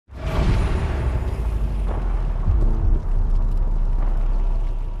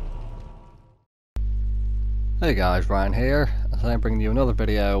Hey guys, Ryan here, and today I'm bringing you another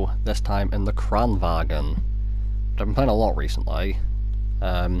video, this time in the Kranwagen. I've been playing a lot recently. Before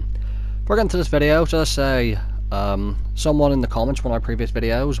I get into this video, just say, someone in the comments from one of my previous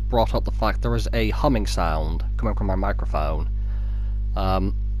videos brought up the fact there is a humming sound coming from my microphone.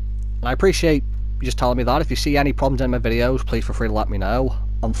 And I appreciate you just telling me that. If you see any problems in my videos, please feel free to let me know.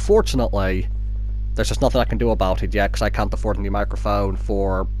 Unfortunately, there's just nothing I can do about it yet, because I can't afford a new microphone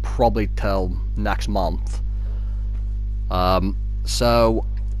for probably till next month. So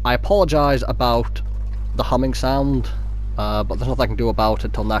I apologise about the humming sound, but there's nothing I can do about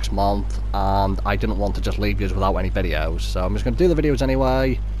it till next month, and I didn't want to just leave you without any videos, so I'm just going to do the videos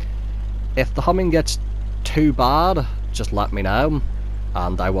anyway. If the humming gets too bad, just let me know,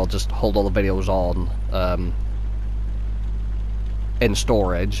 and I will just hold all the videos on in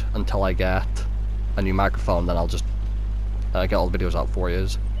storage until I get a new microphone. Then I'll just get all the videos out for you.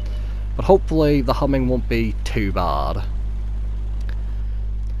 But hopefully the humming won't be too bad.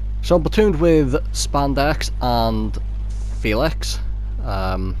 So I'm platooned with Spandex and Felix.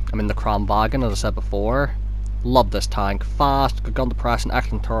 I'm in the Kranwagen, as I said before. Love this tank. Fast, good gun depression,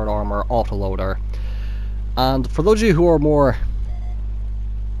 excellent turret armor, autoloader. And for those of you who are more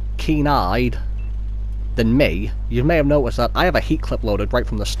keen-eyed than me, you may have noticed that I have a heat clip loaded right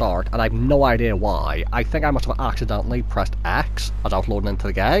from the start, and I have no idea why. I think I must have accidentally pressed X as I was loading into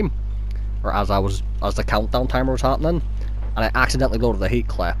the game, or as the countdown timer was happening, and I accidentally loaded the heat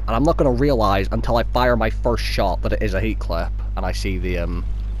clip, and I'm not going to realise until I fire my first shot that it is a heat clip, and I see the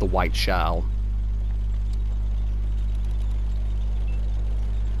white shell.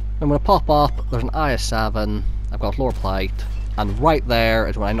 I'm going to pop up, there's an IS-7, I've got a lower plate, and right there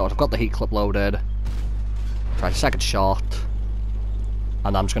is when I know I've got the heat clip loaded. Try a second shot,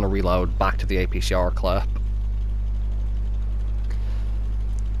 and I'm just going to reload back to the APCR clip.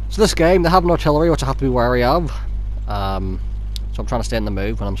 So this game, they have an artillery, which I have to be wary of. So I'm trying to stay in the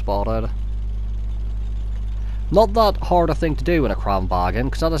move when I'm spotted. Not that hard a thing to do in a Kranwagen,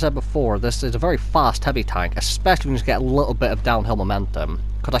 because as I said before, this is a very fast heavy tank, especially when you get a little bit of downhill momentum.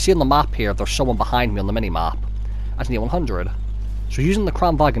 Because I see on the map here, there's someone behind me on the mini-map. That's an E100. So using the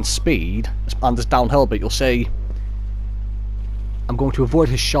Kranwagen speed, and this downhill bit, you'll see I'm going to avoid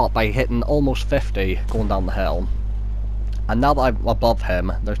his shot by hitting almost 50 going down the hill. And now that I'm above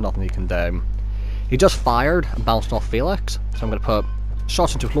him, there's nothing he can do. He just fired and bounced off Felix, so I'm going to put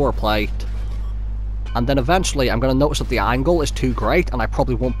shots into his lower plate, and then eventually I'm going to notice that the angle is too great and I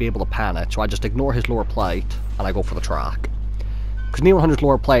probably won't be able to pan it, so I just ignore his lower plate and I go for the track. Because E100's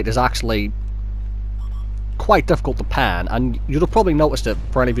lower plate is actually quite difficult to pan, and you'll have probably noticed it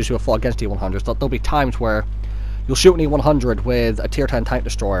for any of you who have fought against E100s, that there'll be times where you'll shoot an E100 with a tier 10 tank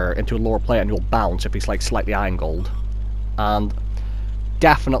destroyer into a lower plate and you'll bounce if he's like slightly angled. And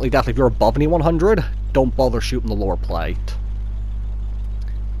definitely if you're above an E100, don't bother shooting the lower plate.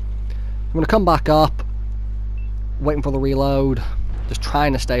 I'm going to come back up, waiting for the reload, just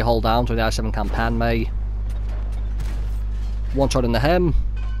trying to stay hull down so the I-7 can't pan me. One shot into him.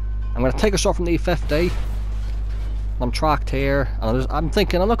 I'm going to take a shot from the E50. I'm tracked here, and I'm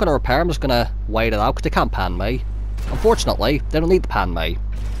thinking I'm not going to repair, I'm just going to wait it out because they can't pan me. Unfortunately, they don't need to pan me,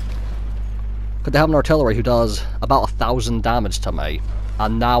 because they have an artillery who does about 1,000 damage to me,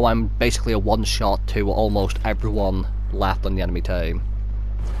 and now I'm basically a one-shot to almost everyone left on the enemy team.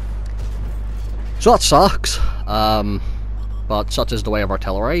 So that sucks, but such is the way of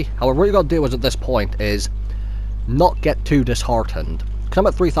artillery. However, what you got to do is at this point is not get too disheartened, because I'm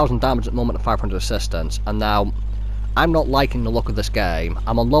at 3,000 damage at the moment and 500 assistance, and now I'm not liking the look of this game.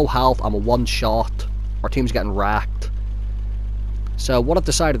 I'm on low health, I'm a one-shot, our team's getting wrecked. So what I've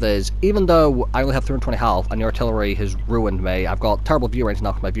decided is, even though I only have 320 health and the artillery has ruined me, I've got terrible view range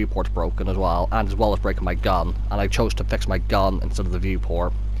now because my viewport's broken as well as breaking my gun, and I chose to fix my gun instead of the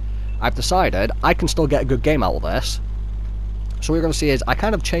viewport. I've decided I can still get a good game out of this. So what you're going to see is, I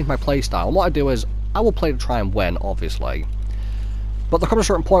kind of changed my playstyle, and what I do is, I will play to try and win, obviously. But there comes a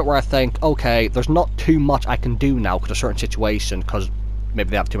certain point where I think, okay, there's not too much I can do now because of a certain situation, because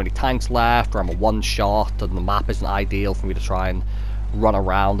maybe they have too many tanks left, or I'm a one-shot, and the map isn't ideal for me to try and run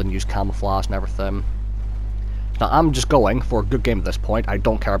around and use camouflage and everything. Now, I'm just going for a good game at this point. I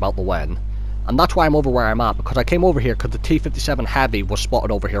don't care about the win. And that's why I'm over where I'm at, because I came over here because the T-57 Heavy was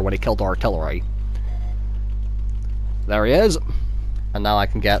spotted over here when he killed our artillery. There he is. And now I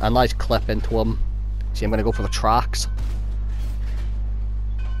can get a nice clip into him. See, I'm going to go for the tracks.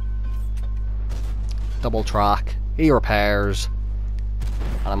 Double track. He repairs.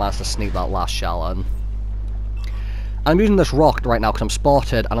 And I managed to sneak that last shell in. I'm using this rock right now because I'm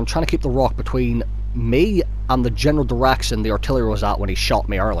spotted, and I'm trying to keep the rock between me and the general direction the artillery was at when he shot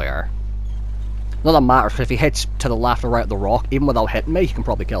me earlier. None of that matters, because if he hits to the left or right of the rock, even without hitting me, he can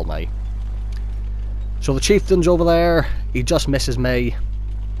probably kill me. So the chieftain's over there, he just misses me.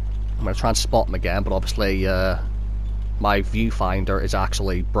 I'm going to try and spot him again, but obviously my viewfinder is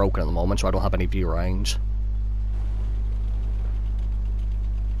actually broken at the moment, so I don't have any view range.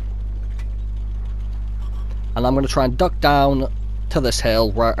 And I'm going to try and duck down to this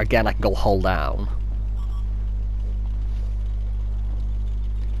hill, where again I can go hull down.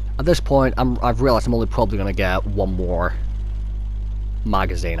 At this point, I've realised I'm only probably going to get one more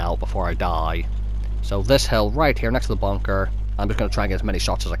magazine out before I die. So this hill right here next to the bunker, I'm just going to try and get as many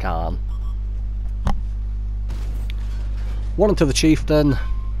shots as I can. One into the chieftain.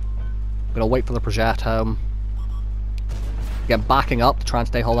 I'm going to wait for the projectile. Again, backing up to try and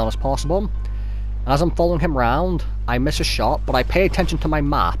stay hull down as possible. As I'm following him round, I miss a shot, but I pay attention to my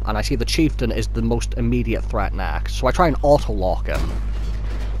map, and I see the chieftain is the most immediate threat next. So I try and auto-lock him.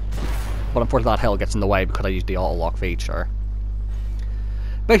 But unfortunately that hill gets in the way because I used the auto-lock feature.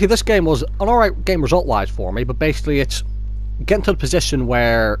 Basically this game was an alright game result-wise for me, but basically it's getting to the position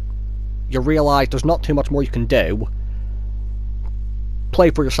where you realise there's not too much more you can do. Play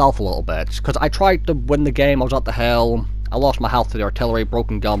for yourself a little bit, because I tried to win the game, I was at the hill, I lost my health to the artillery,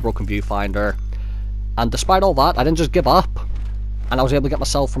 broken gun, broken viewfinder. And despite all that, I didn't just give up, and I was able to get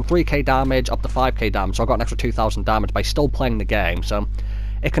myself from 3k damage up to 5k damage, so I got an extra 2000 damage by still playing the game. So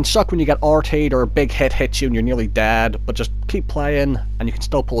it can suck when you get RT'd or a big hit hits you and you're nearly dead, but just keep playing and you can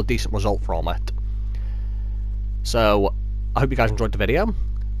still pull a decent result from it. So I hope you guys enjoyed the video,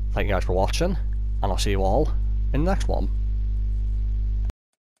 thank you guys for watching, and I'll see you all in the next one.